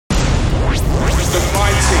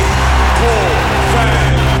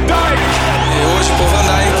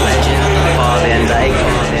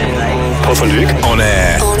Paul van Dyk. On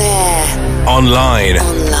air. On air. Online.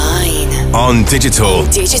 Online. On digital.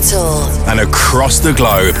 Digital. And across the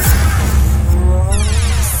globe.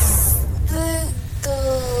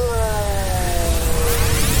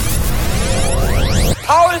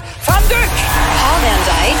 Paul van Dyk. Paul van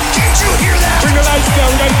Dyk. Did you hear that? Bring the lights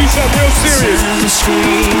down, we're going to do something real serious.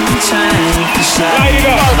 Light it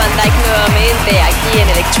up. Paul van Dyk nuevamente aquí en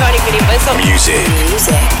Electronic Universal. Music.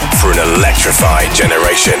 For an electrified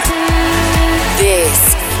generation.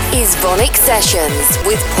 This is VONYC Sessions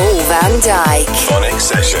with Paul van Dyk. VONYC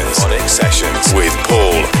Sessions. VONYC Sessions with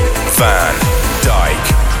Paul van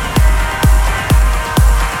Dyk.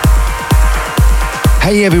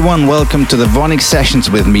 Hey everyone, welcome to the VONYC Sessions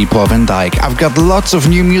with me, Paul van Dyk. I've got lots of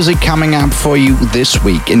new music coming up for you this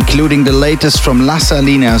week, including the latest from Las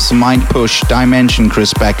Salinas, Mind Push, Dimension,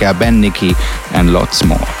 Chris Becker, Ben Nicky, and lots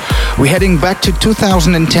more. We're heading back to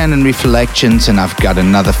 2010 in Reflections, and I've got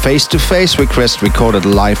another face-to-face request recorded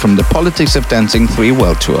live from the Politics of Dancing 3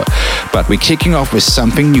 World Tour. But we're kicking off with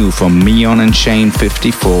something new from Meon and Shane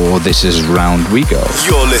 54. This is Round We Go.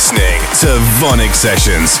 You're listening to VONYC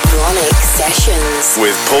Sessions. VONYC Sessions.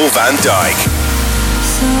 With Paul van Dyk.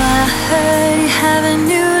 So I heard you have a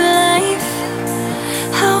new life.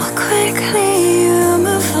 How quickly you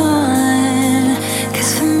move on.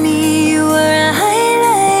 'Cause for me you were a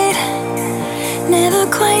highlight. Never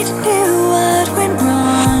quite knew what went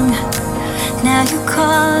wrong. Now you're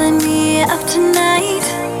calling me up tonight.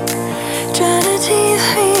 Try to tease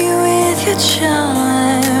me with your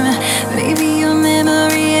charm. Maybe your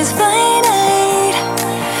memory is finite.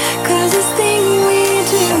 'Cause this thing we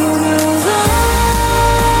do goes on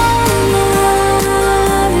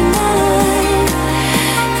and on.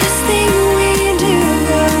 This thing we do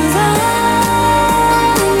goes on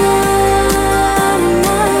and on.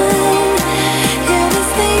 Yeah, this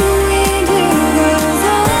thing we do goes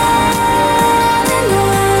on and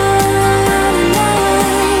on.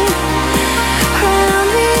 Round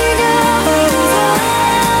we go.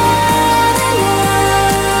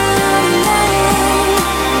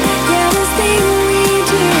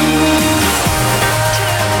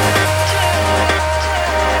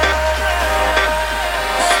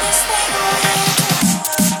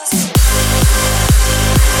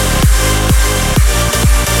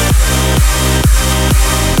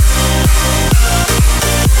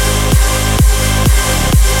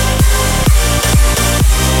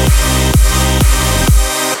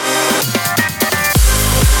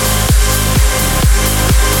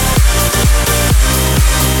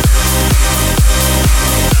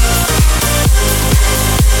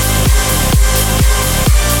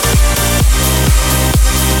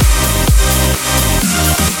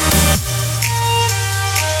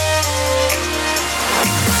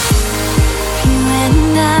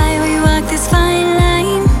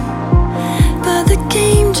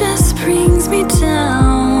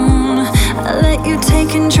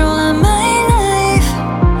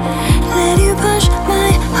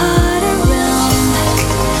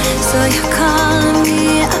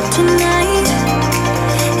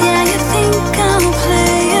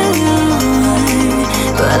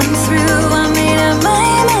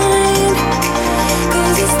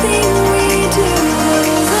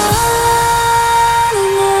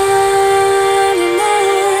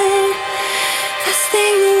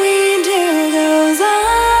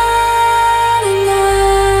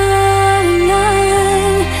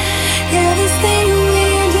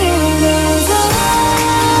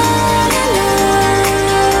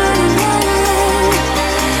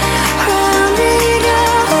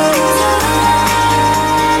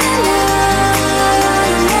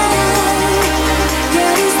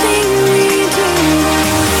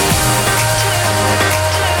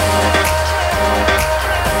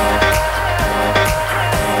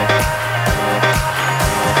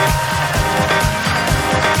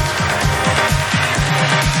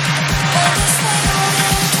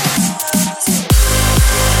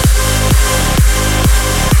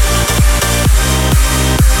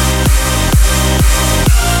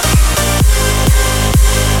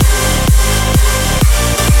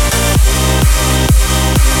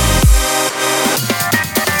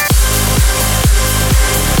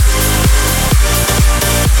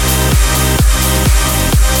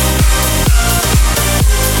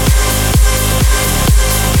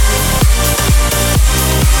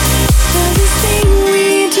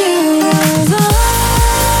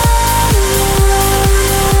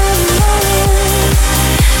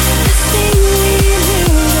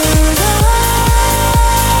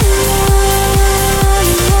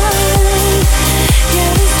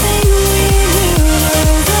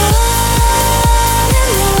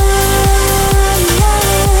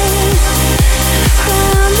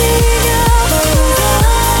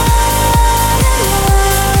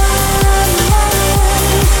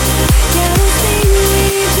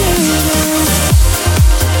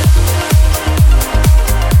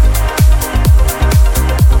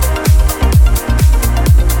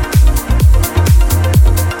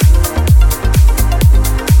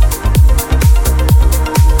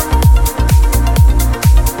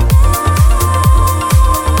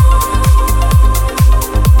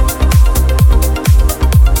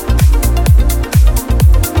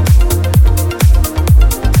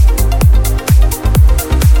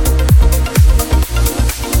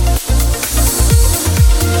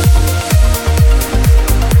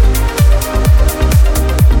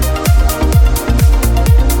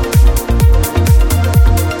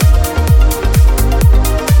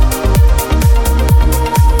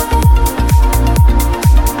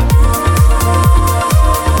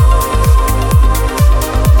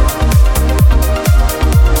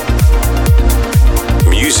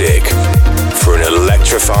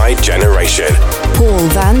 generation. Paul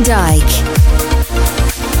van Dyk.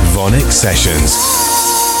 VONYC Sessions.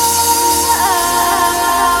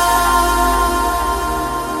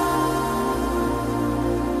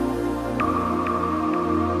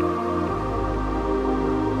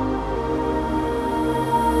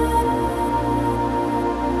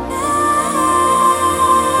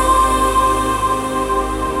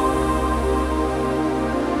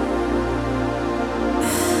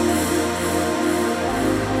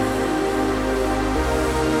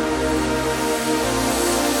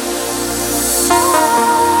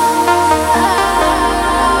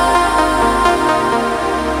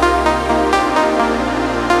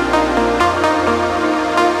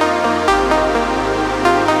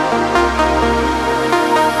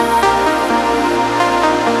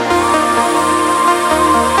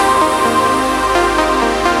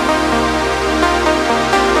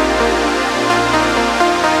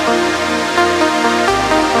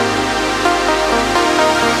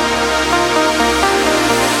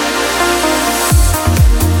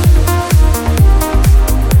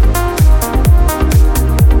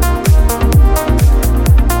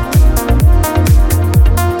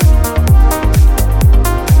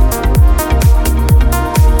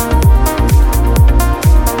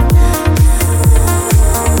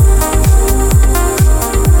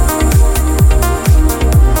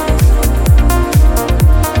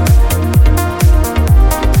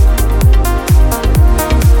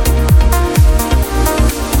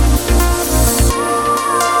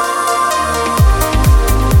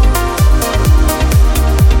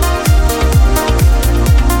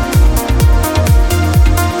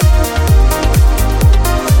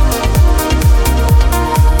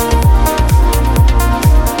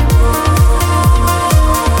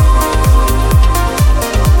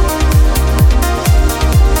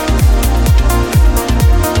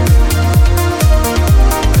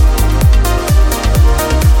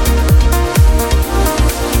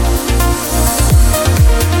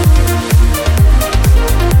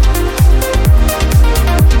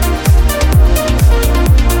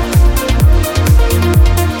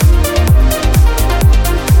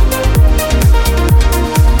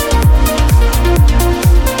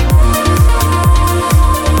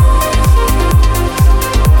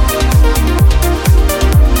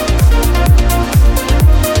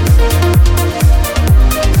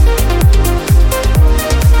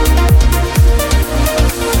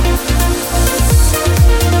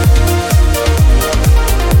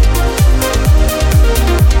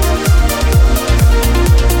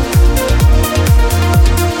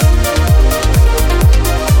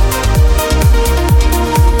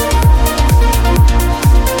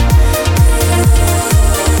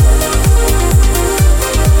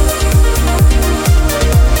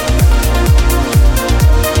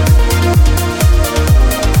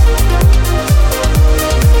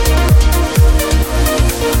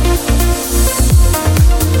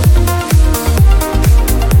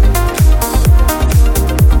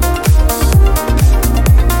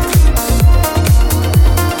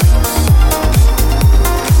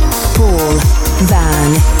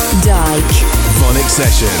 VONYC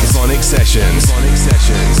Sessions. VONYC Sessions. VONYC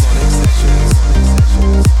Sessions.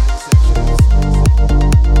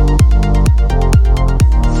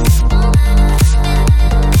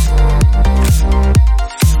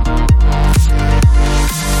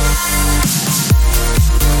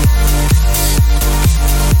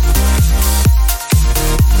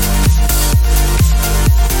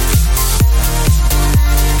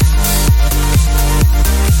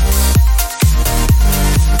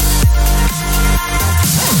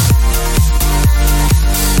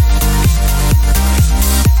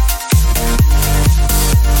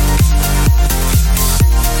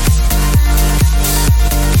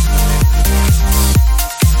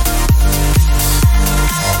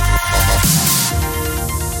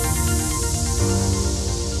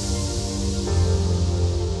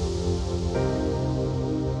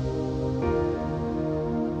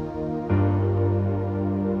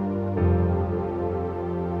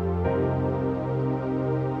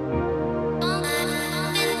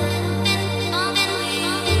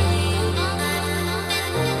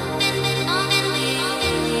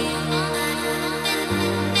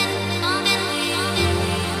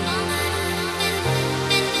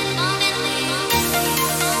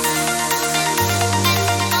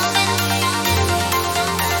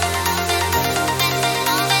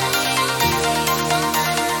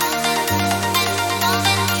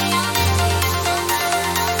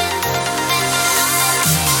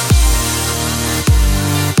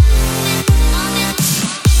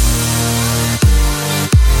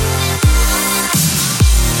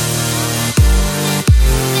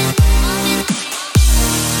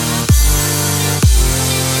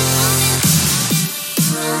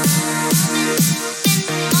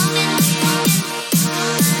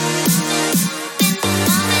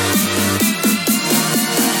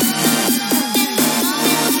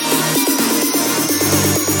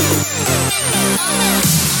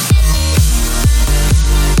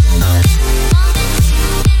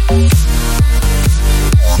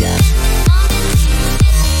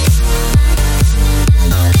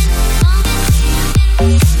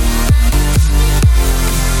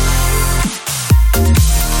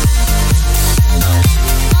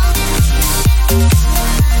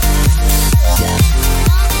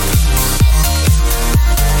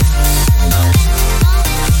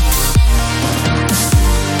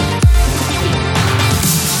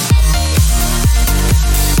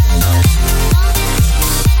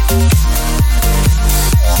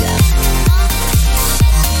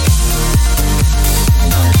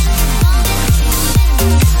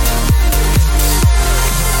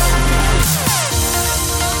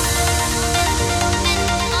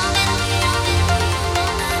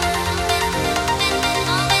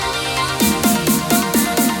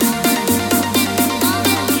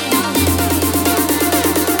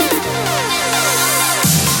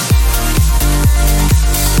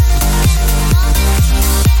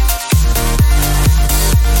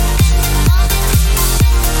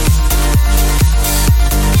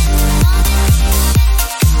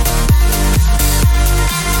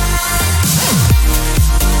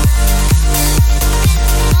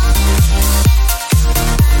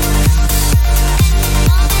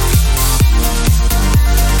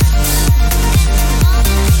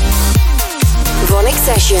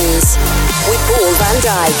 Sessions with Paul van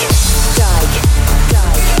Dyk.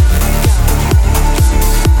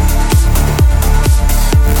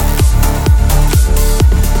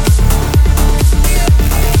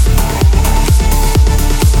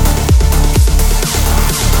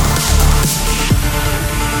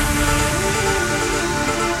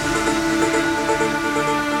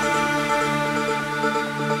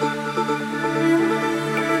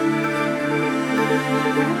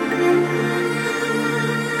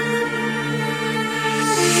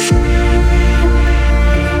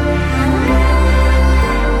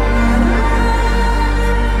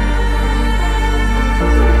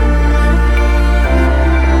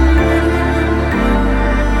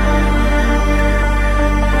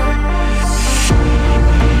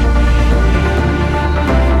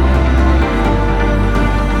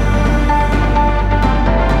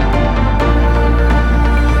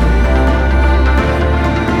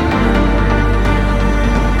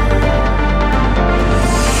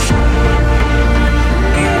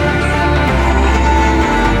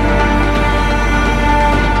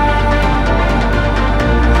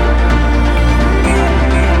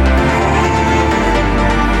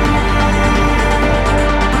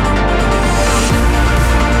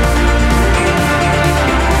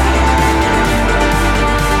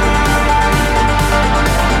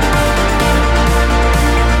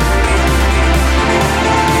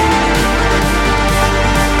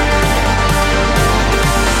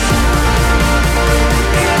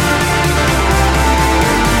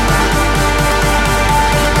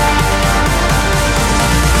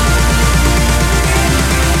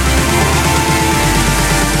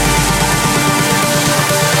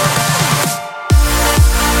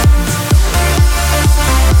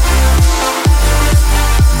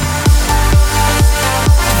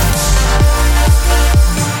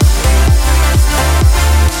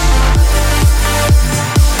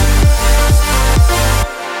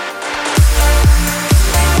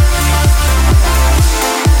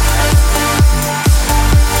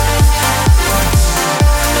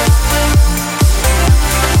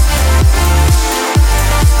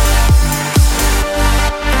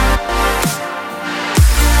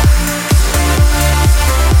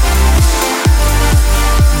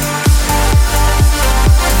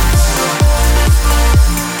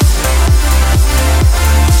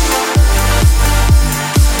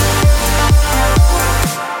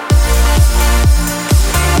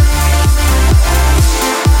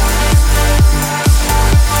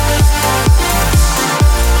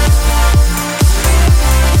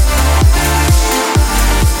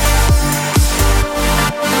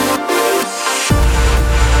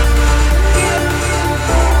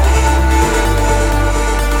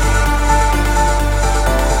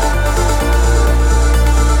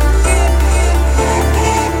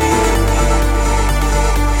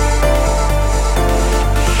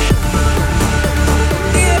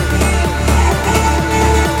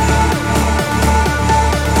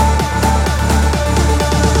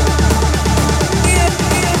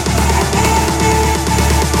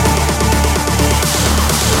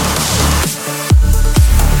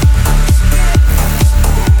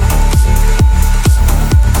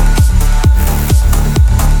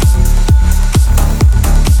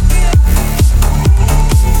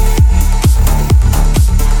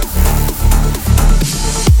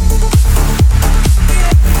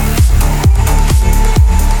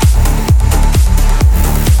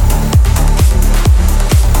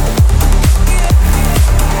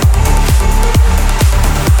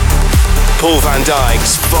 Paul van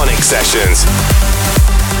Dyk's VONYC Sessions.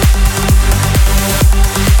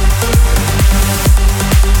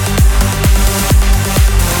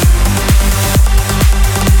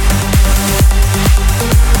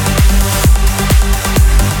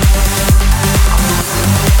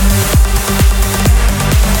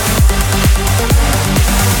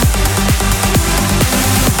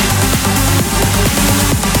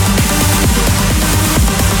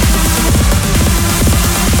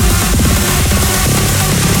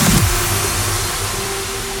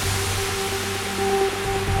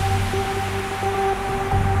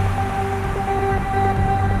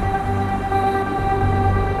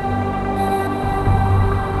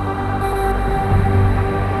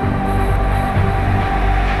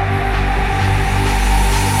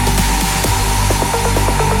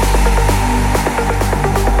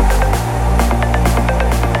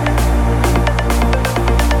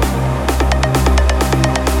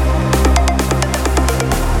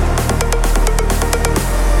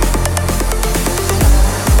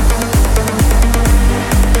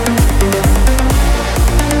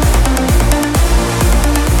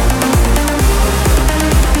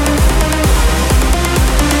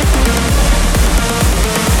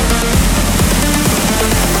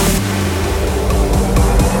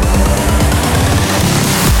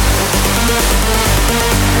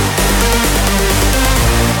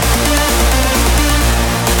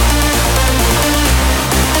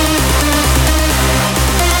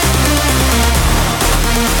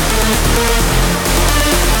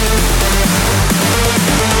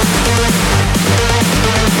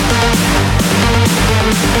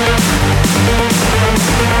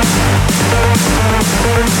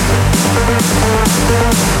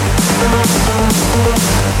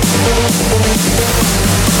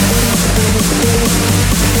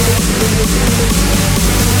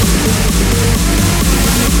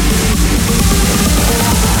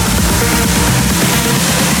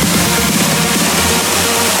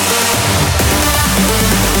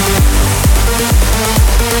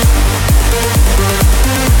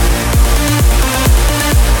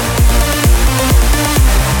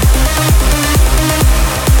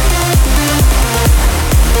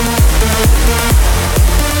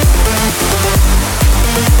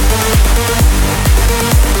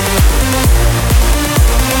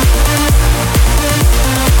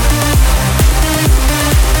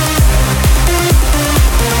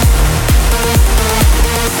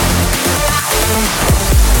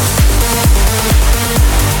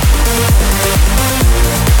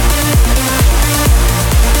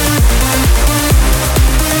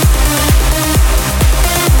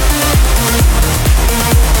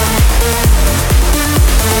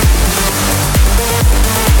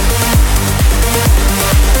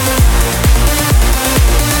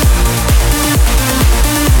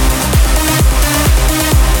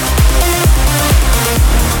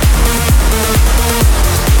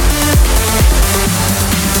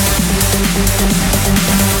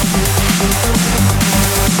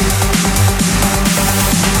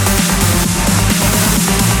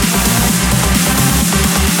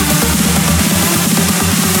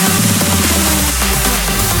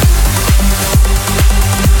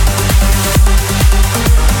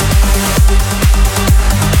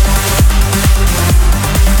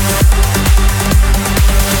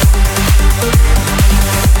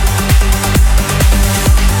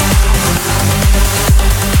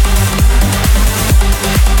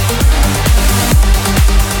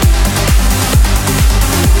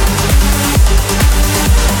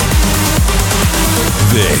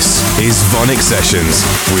 This is VONYC Sessions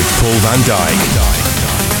with Paul van Dyk.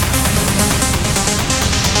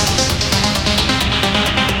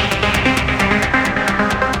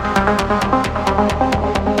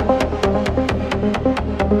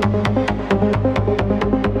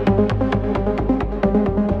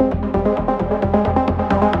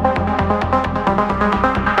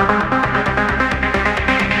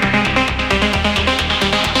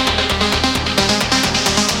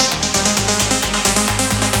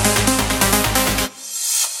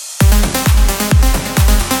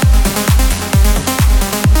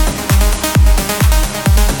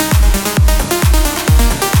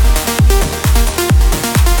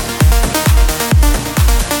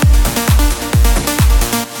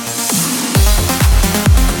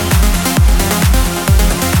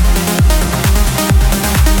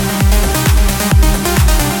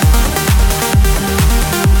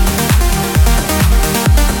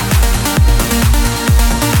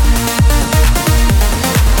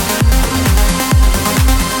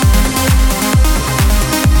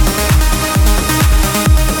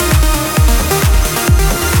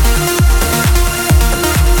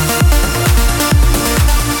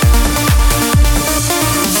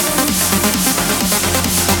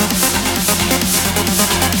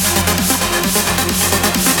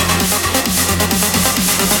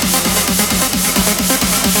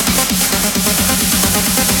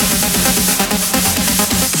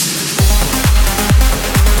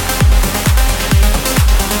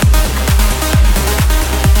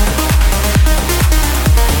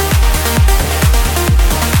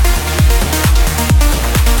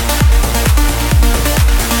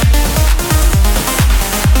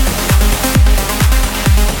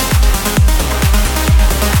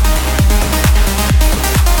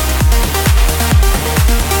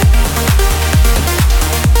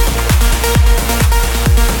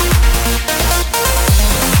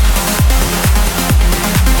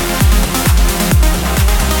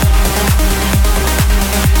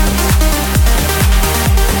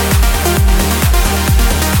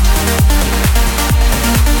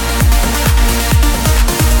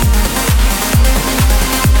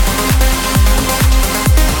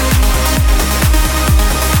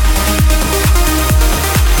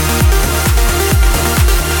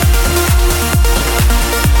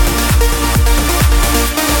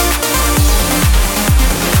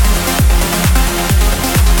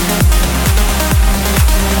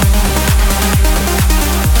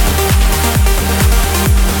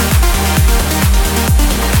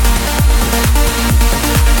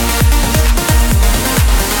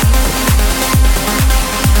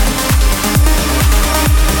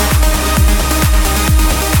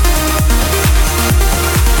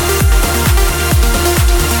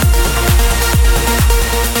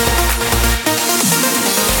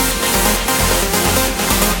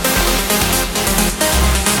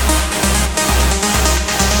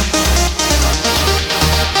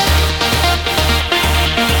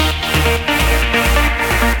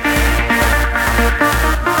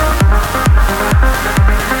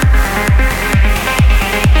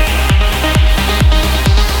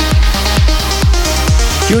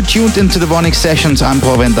 You're tuned into the VONYC Sessions. I'm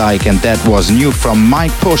Paul van Dyk, and that was new from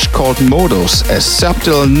Mike Push called Modus, a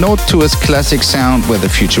subtle note to his classic sound with a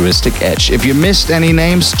futuristic edge. If you missed any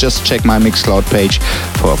names, just check my Mixcloud page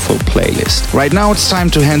for a full playlist. Right now it's time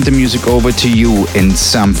to hand the music over to you in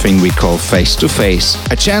something we call Face to Face.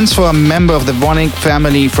 A chance for a member of the VONYC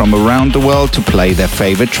family from around the world to play their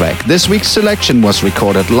favorite track. This week's selection was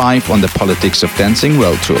recorded live on the Politics of Dancing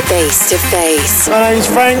World Tour. Face to Face. My name's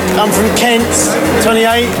Frank, I'm from Kent,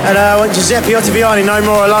 28, and I went Giuseppe Ottaviani, No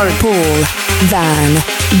More Alone. Paul van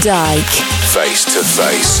Dyk. Face to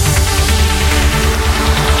Face.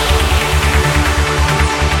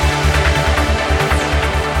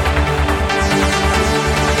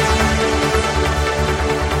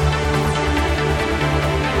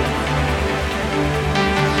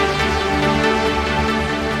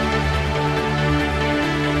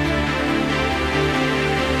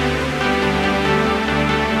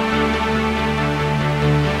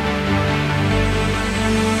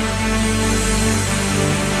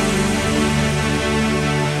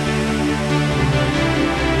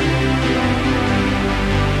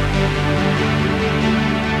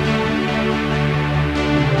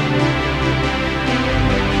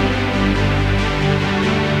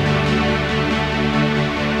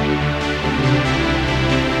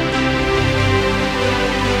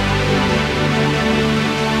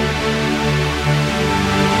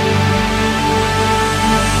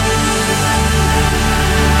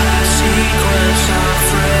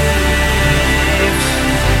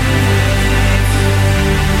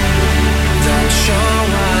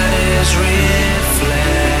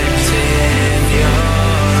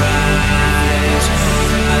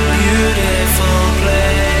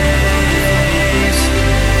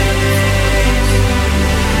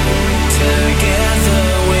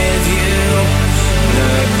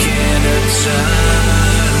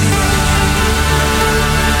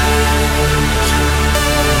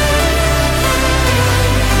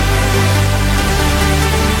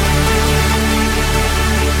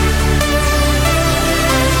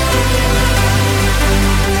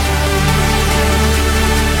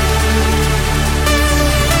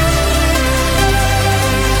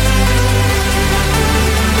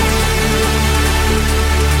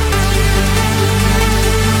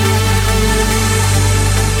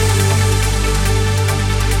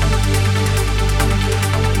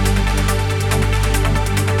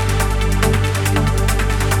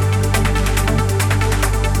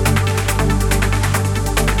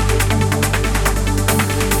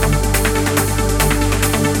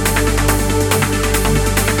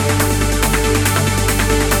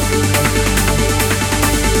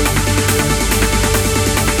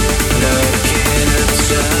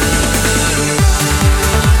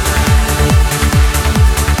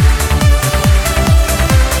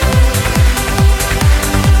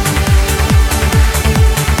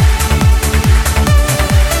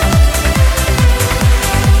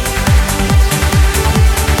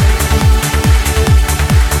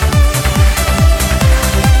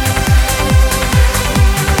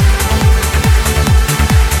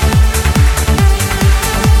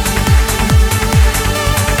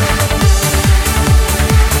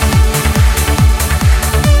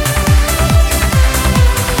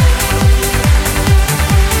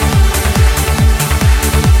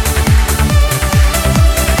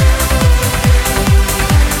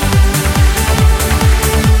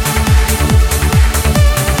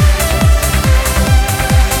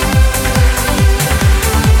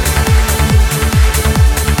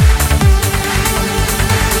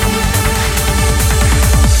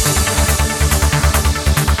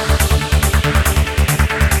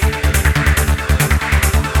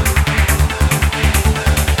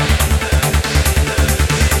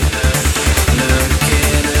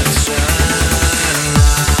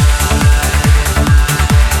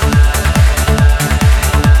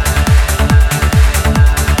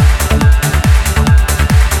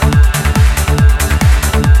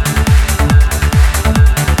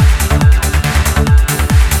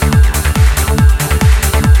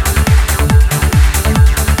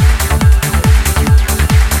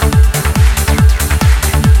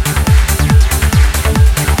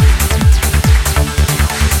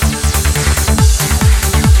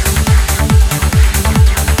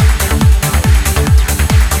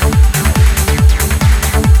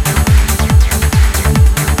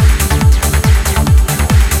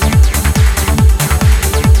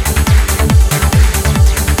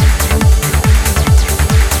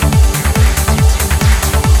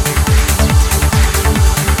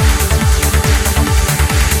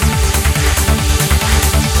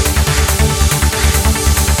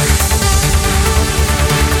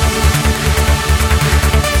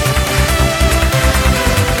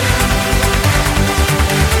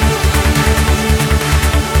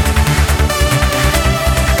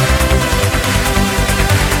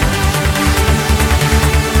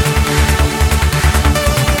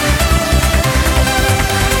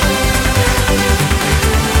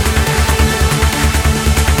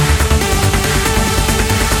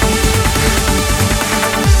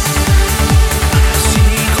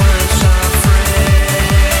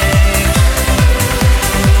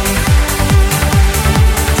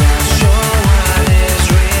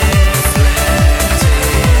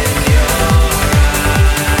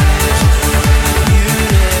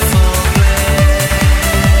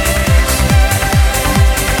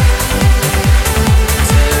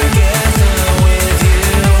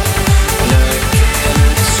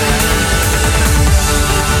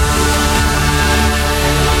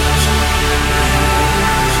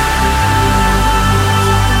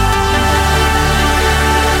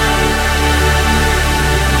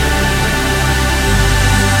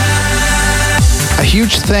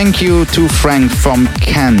 huge thank you to Frank from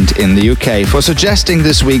Kent in the UK for suggesting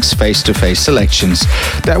this week's face-to-face selections.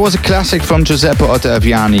 That was a classic from Giuseppe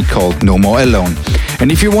Ottaviani called No More Alone.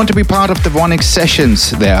 And if you want to be part of the VONYC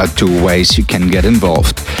Sessions, there are two ways you can get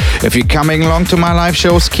involved. If you're coming along to my live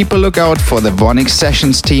shows, keep a lookout for the VONYC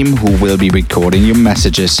Sessions team who will be recording your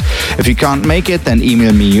messages. If you can't make it, then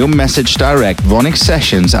email me your message direct,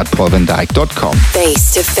 vonycsessions@paulvandyk.com.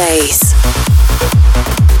 Face to face.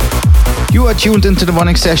 You are tuned into the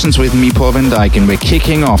VONYC Sessions with me, Paul van Dyk, and we're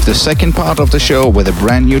kicking off the second part of the show with a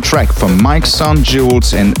brand new track from Mike Son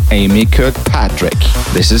Jules and Amy Kirkpatrick.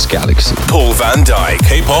 This is Galaxy. Paul van Dyk.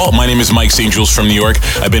 Hey Paul, my name is Mike St. Jules from New York.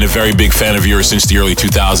 I've been a very big fan of yours since the early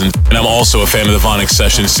 2000s, and I'm also a fan of the VONYC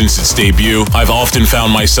Sessions since its debut. I've often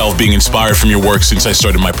found myself being inspired from your work since I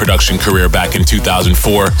started my production career back in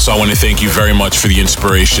 2004, so I want to thank you very much for the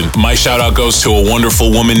inspiration. My shout out goes to a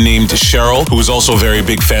wonderful woman named Cheryl, who is also a very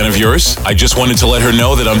big fan of yours. I just wanted to let her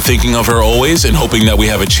know that I'm thinking of her always and hoping that we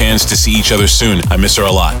have a chance to see each other soon. I miss her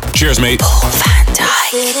a lot. Cheers, mate. Paul van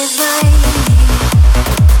Dyk.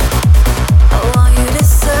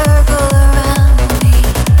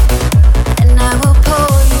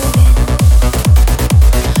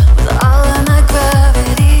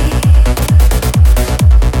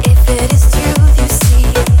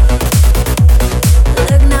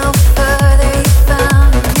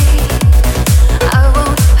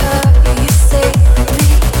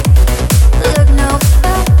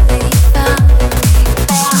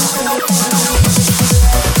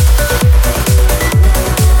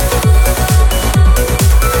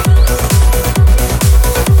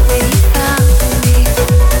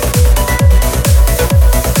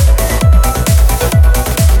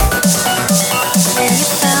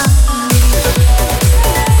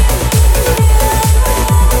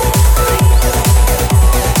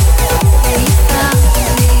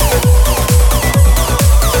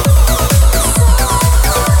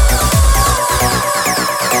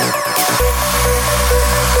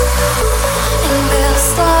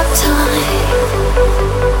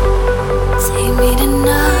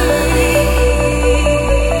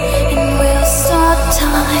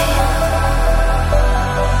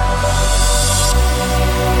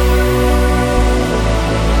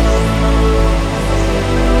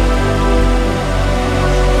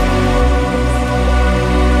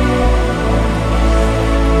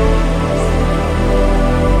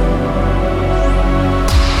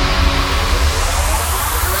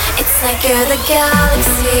 You're the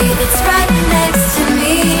galaxy that's right next to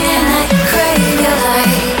me, and I crave your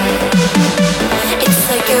light. It's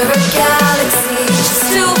like you're a galaxy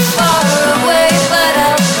just too far away, but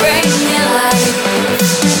I'll bring you light.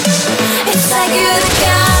 It's like you're the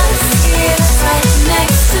galaxy that's right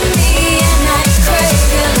next to me, and I crave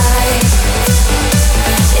your light.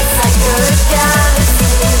 It's like you're a galaxy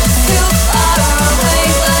just too far away,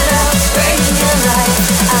 but I'll bring you light.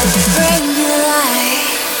 I'll bring you light.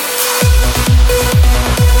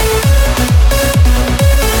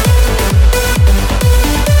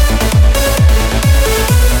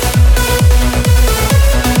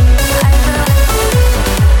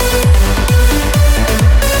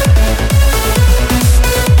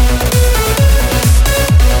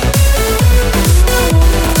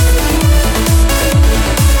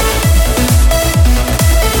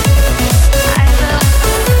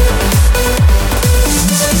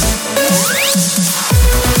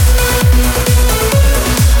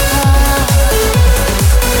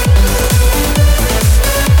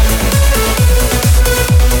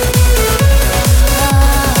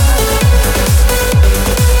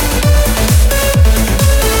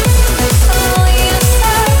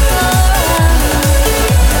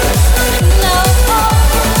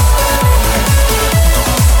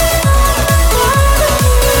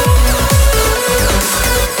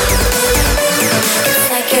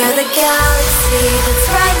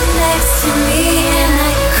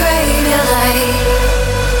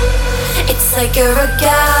 Like you're a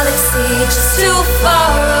galaxy just too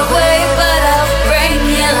far away, but I'll bring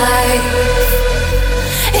you light.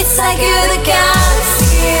 It's like you're the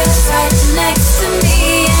galaxy that's right next to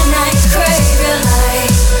me, and I crave your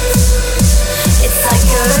light. It's like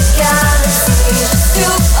you're a galaxy just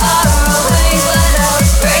too far away, but I'll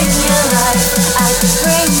bring you light. I'll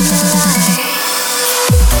bring you light.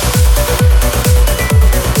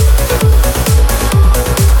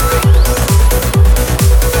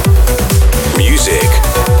 Music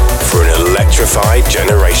for an electrified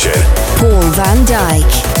generation. Paul van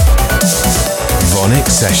Dyk. VONYC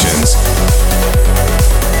Sessions.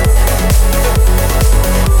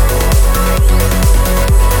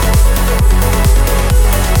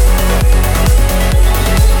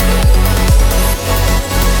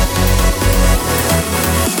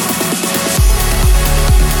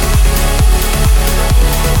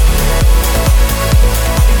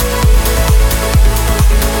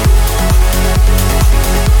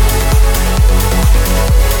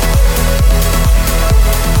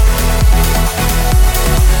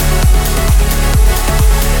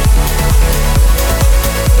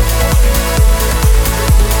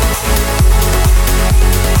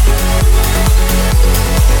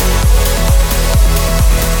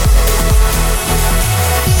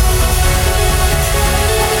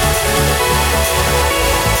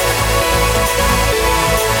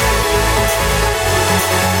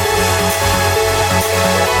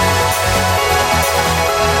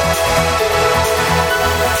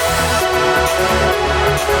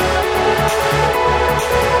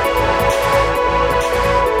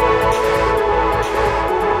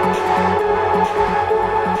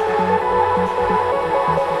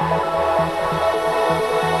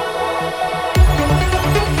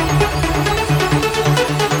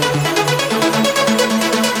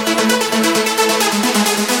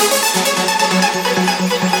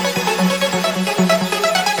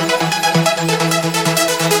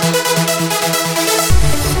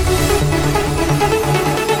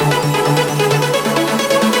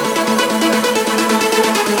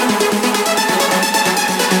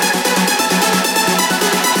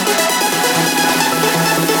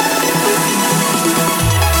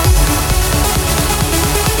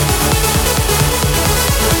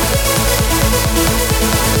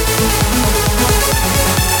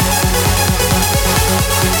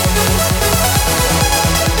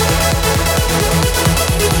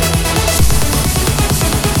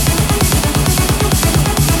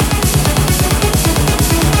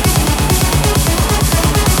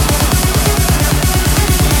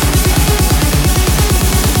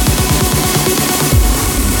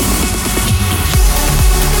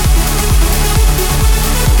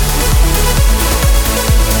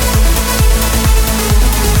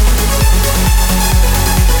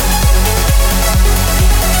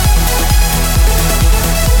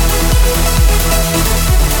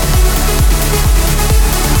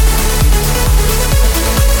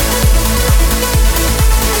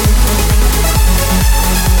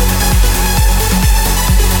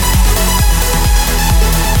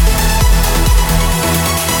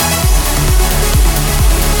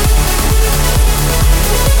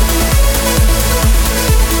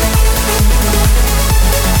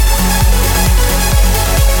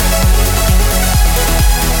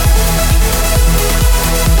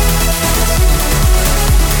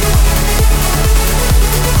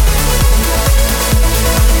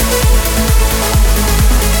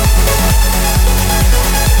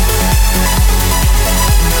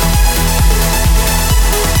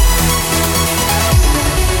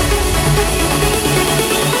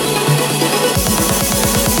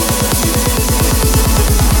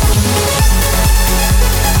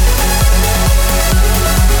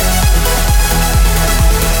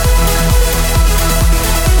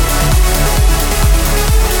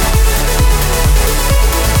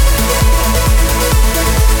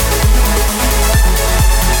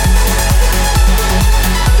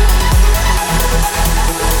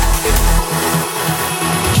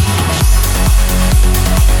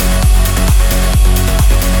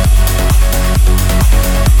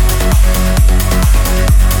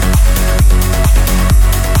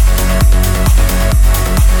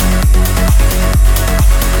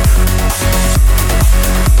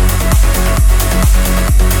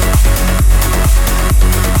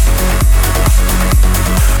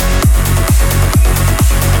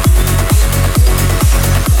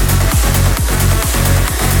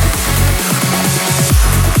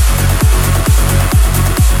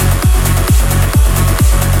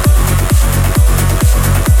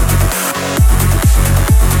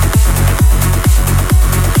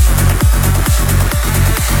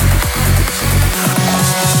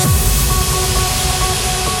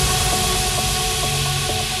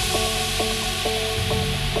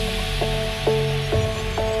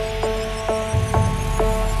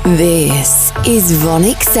 This is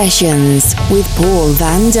VONYC Sessions with Paul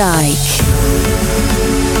van Dyk.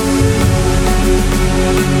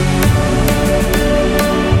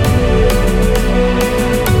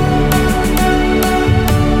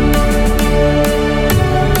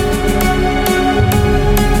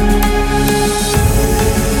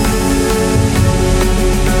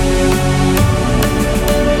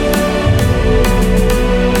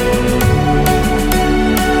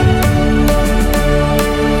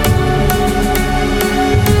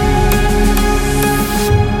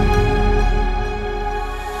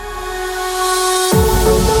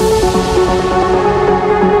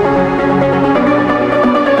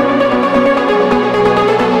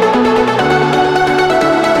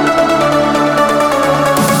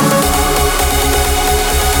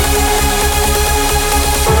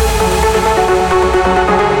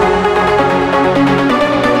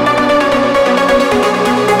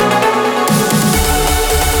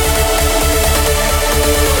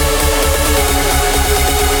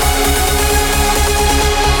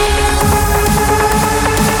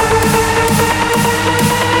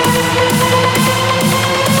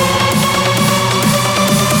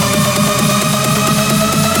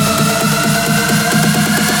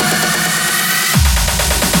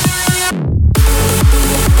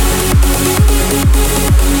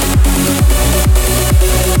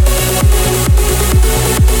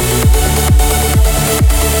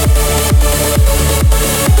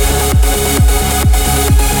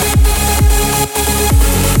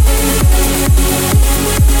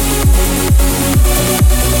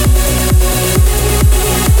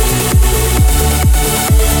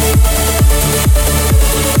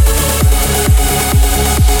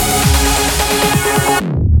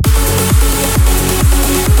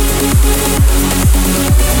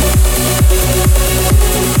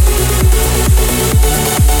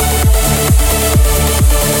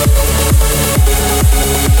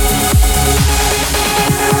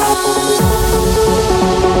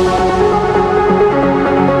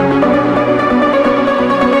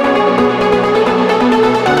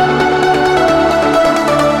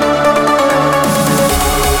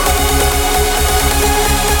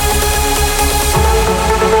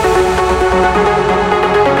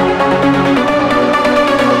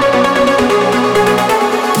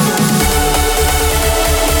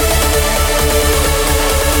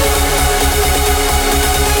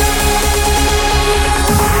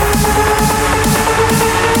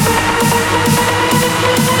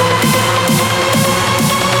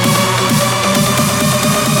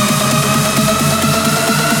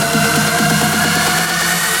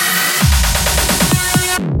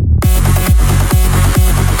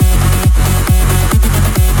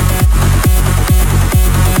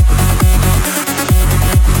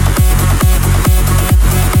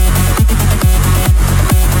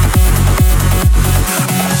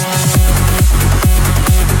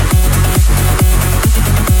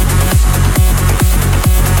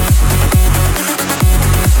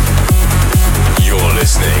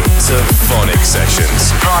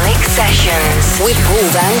 With Paul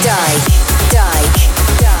van Dyk.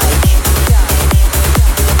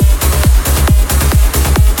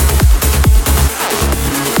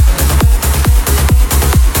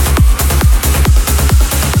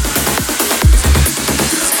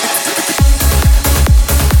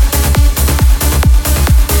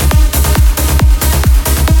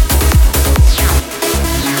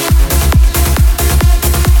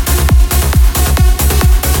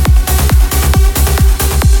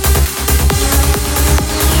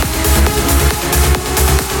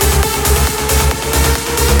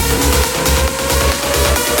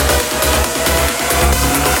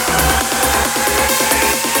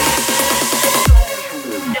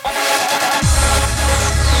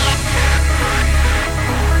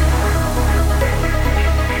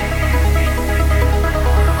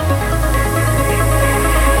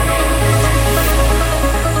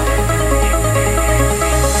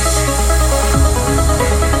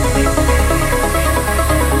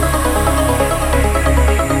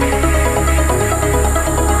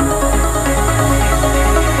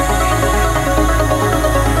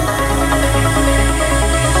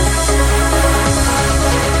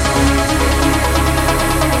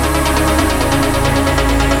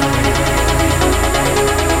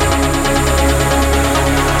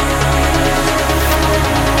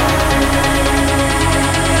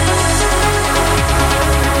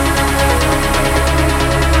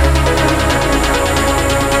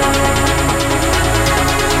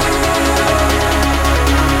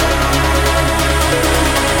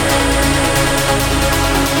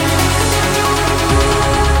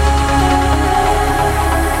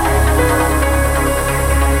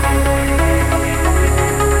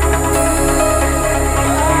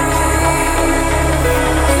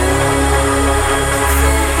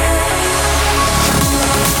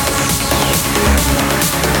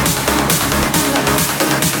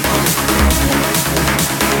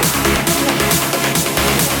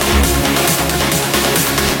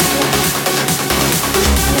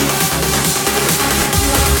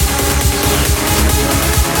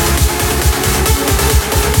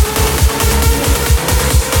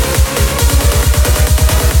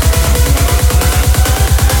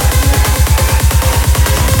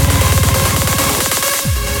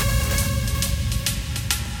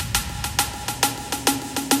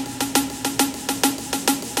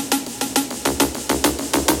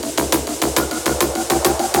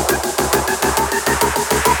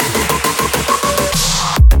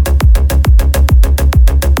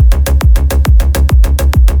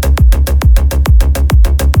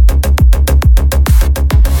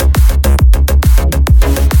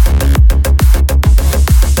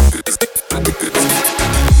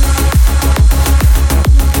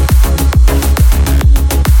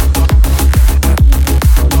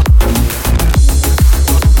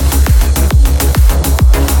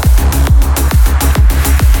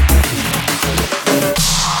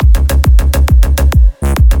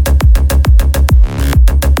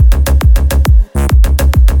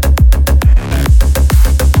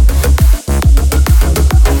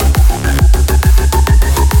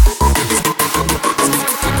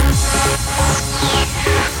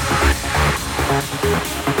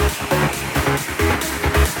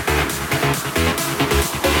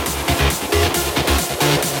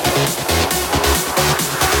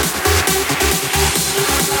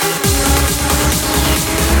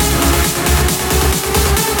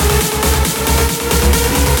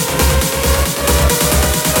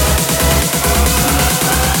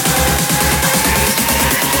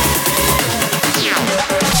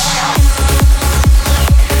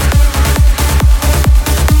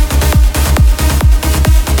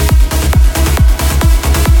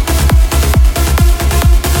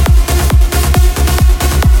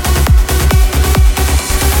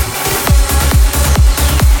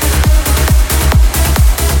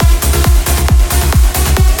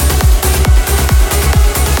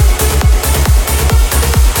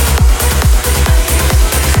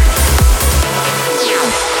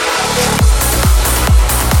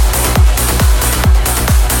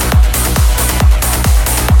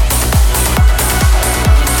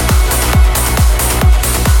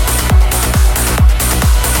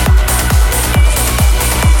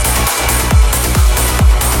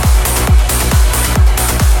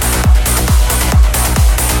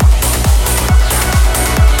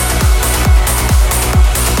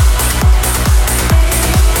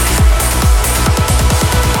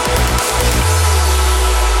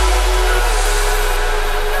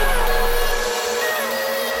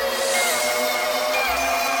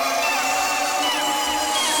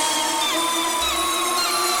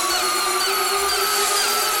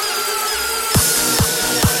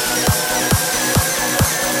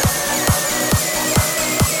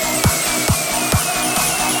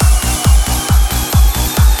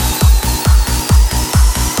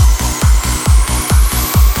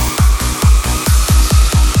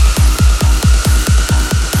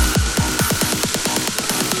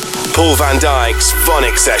 Paul van Dyk's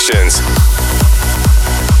VONYC Sessions.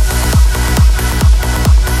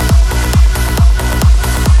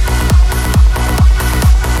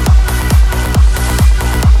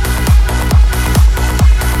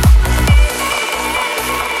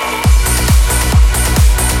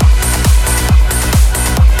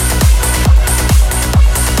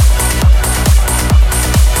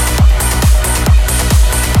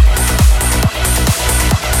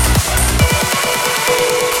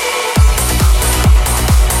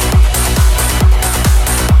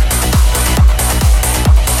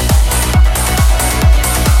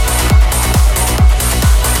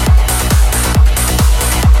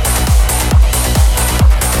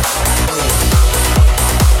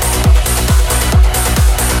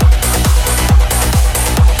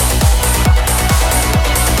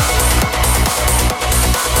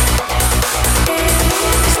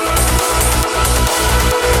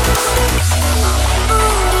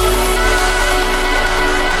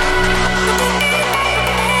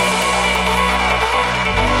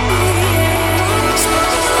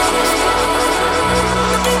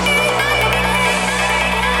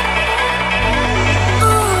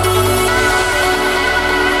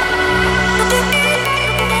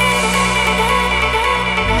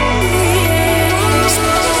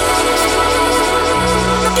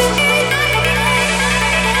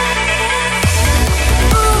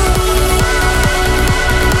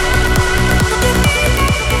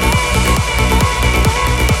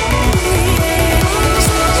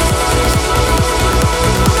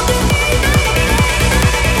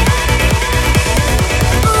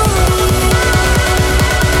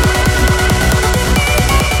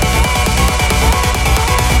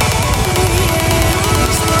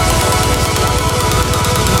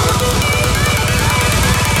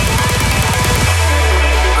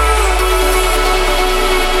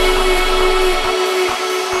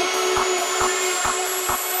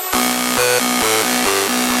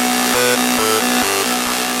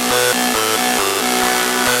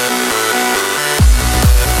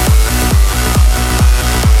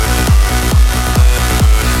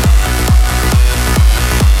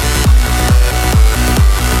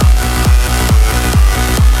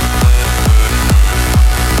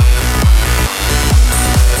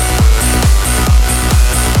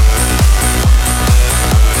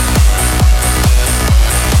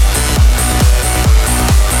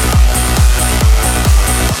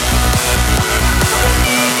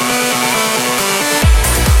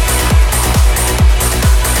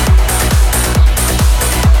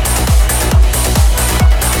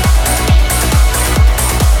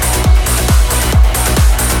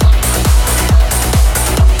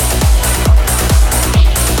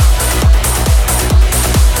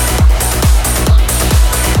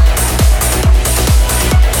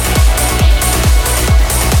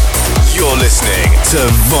 To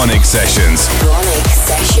VONYC Sessions. VONYC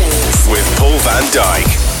Sessions. With Paul van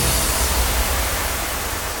Dyk.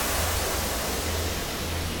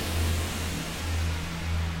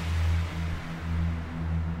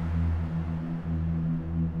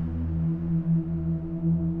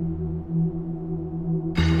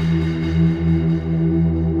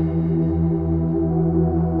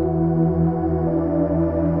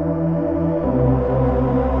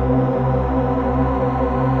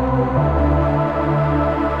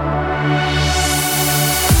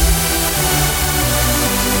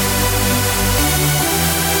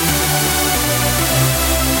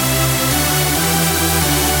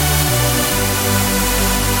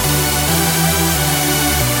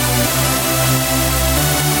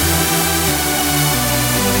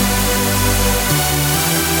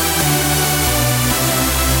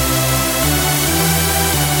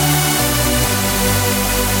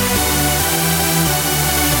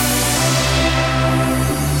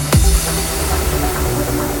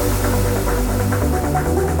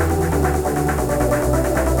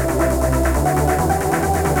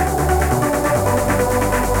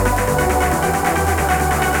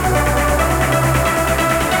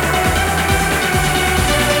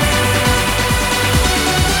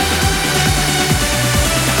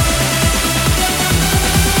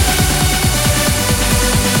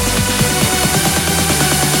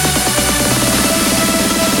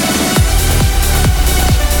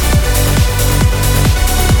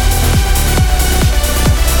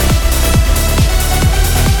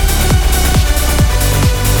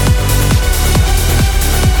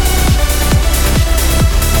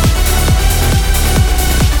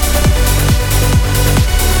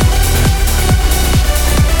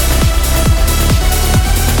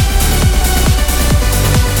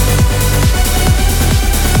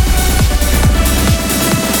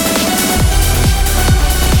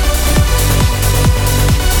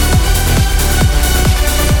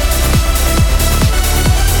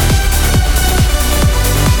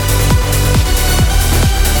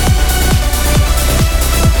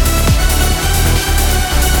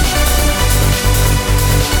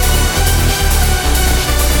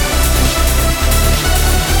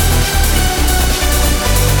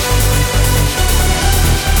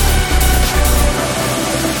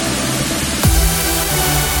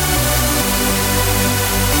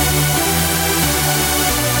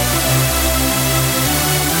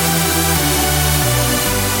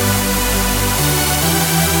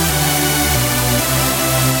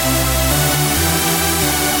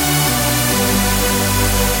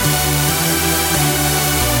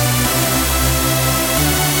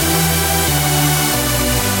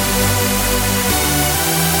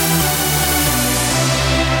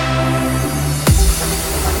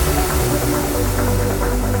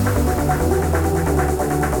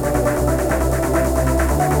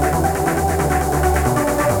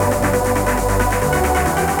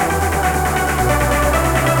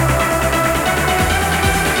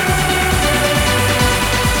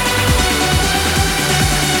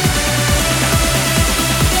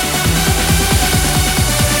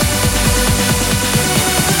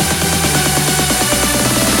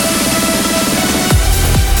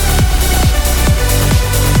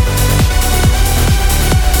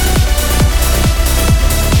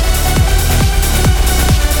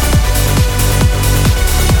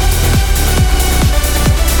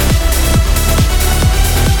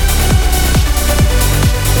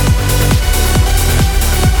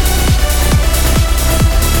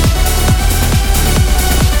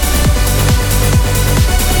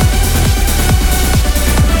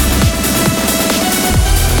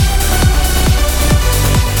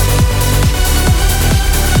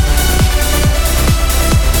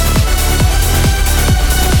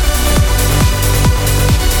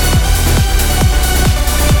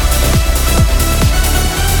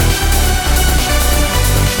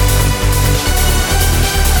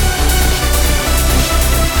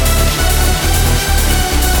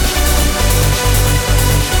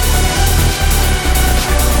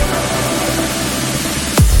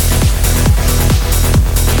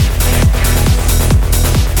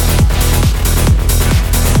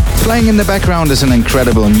 Playing in the background is an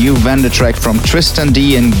incredible new Vanda track from Tristan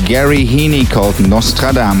D and Gary Heaney called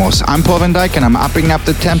Nostradamus. I'm Paul van Dyk and I'm upping up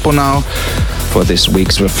the tempo now for this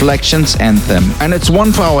week's Reflections Anthem. And it's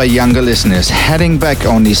one for our younger listeners. Heading back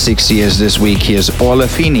only 6 years this week, here's Orla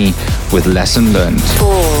Feeney with Lesson Learned.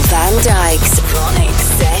 Paul van Dyk's VONYC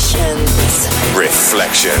Sessions.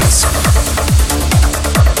 Reflections.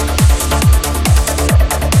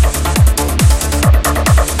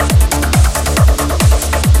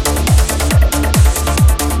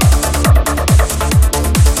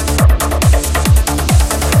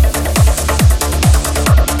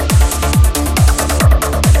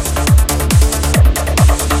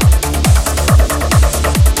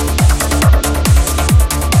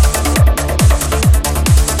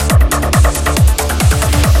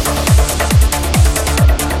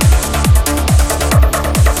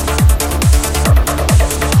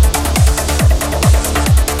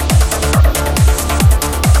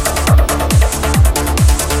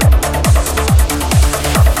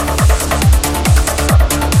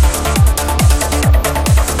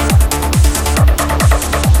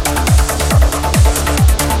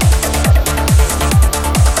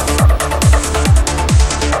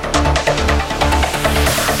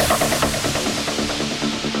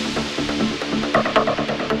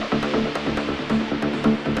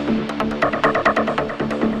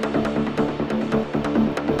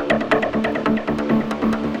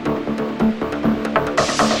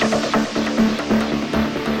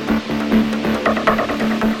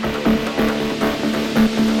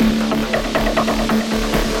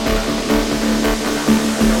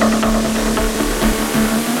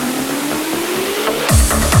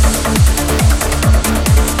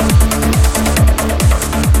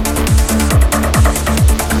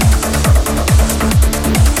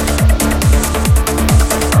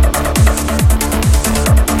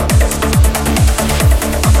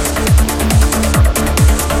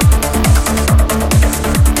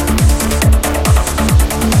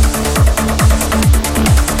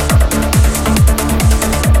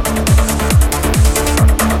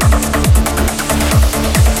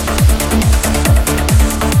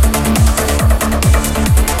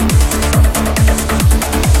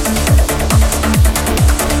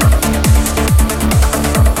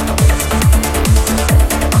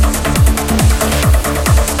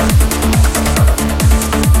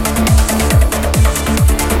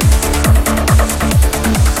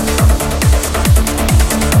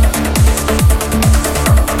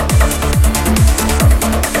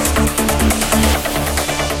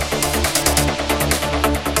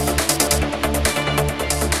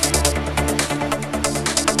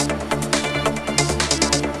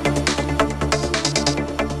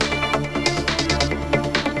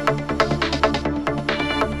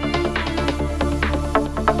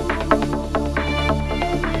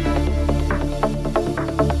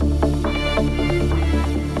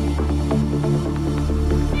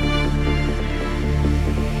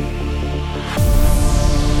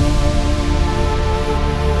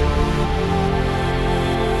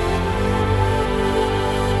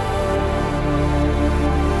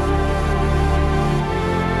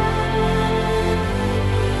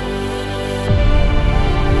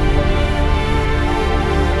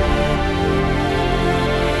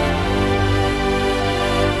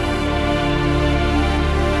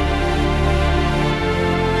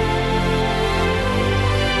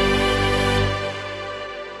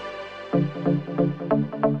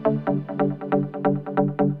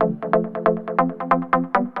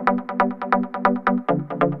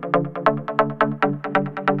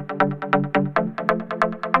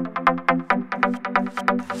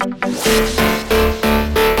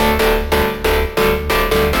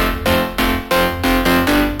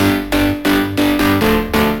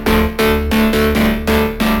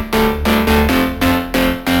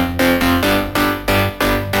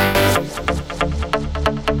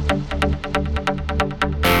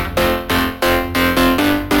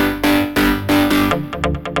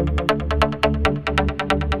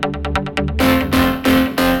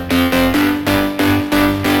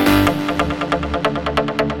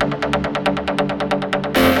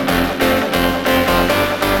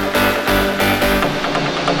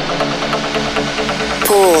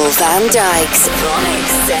 Van Dyk's VONYC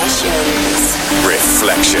Sessions.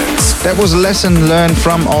 Reflections. That was a lesson learned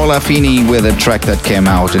from Orla Feeney with a track that came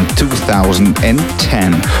out in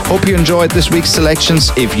 2010. Hope you enjoyed this week's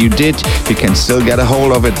selections. If you did, you can still get a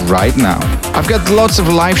hold of it right now. I've got lots of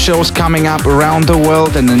live shows coming up around the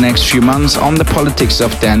world in the next few months on the Politics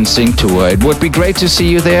of Dancing tour. It would be great to see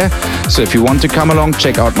you there. So if you want to come along,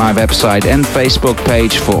 check out my website and Facebook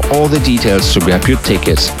page for all the details to grab your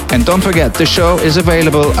tickets. And don't forget, the show is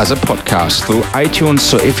available as a podcast through iTunes,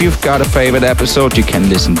 so if you've got a favorite episode, you can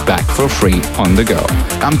listen back for free on the go.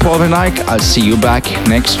 I'm Paul van Dyk. I'll see you back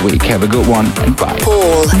next week. Have a good one and bye.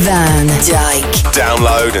 Paul van Dyk.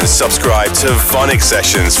 Download and subscribe to VONYC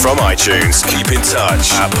Sessions from iTunes. Keep in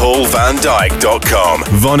touch at paulvandyk.com.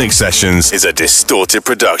 VONYC Sessions is a Distorted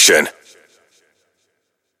production.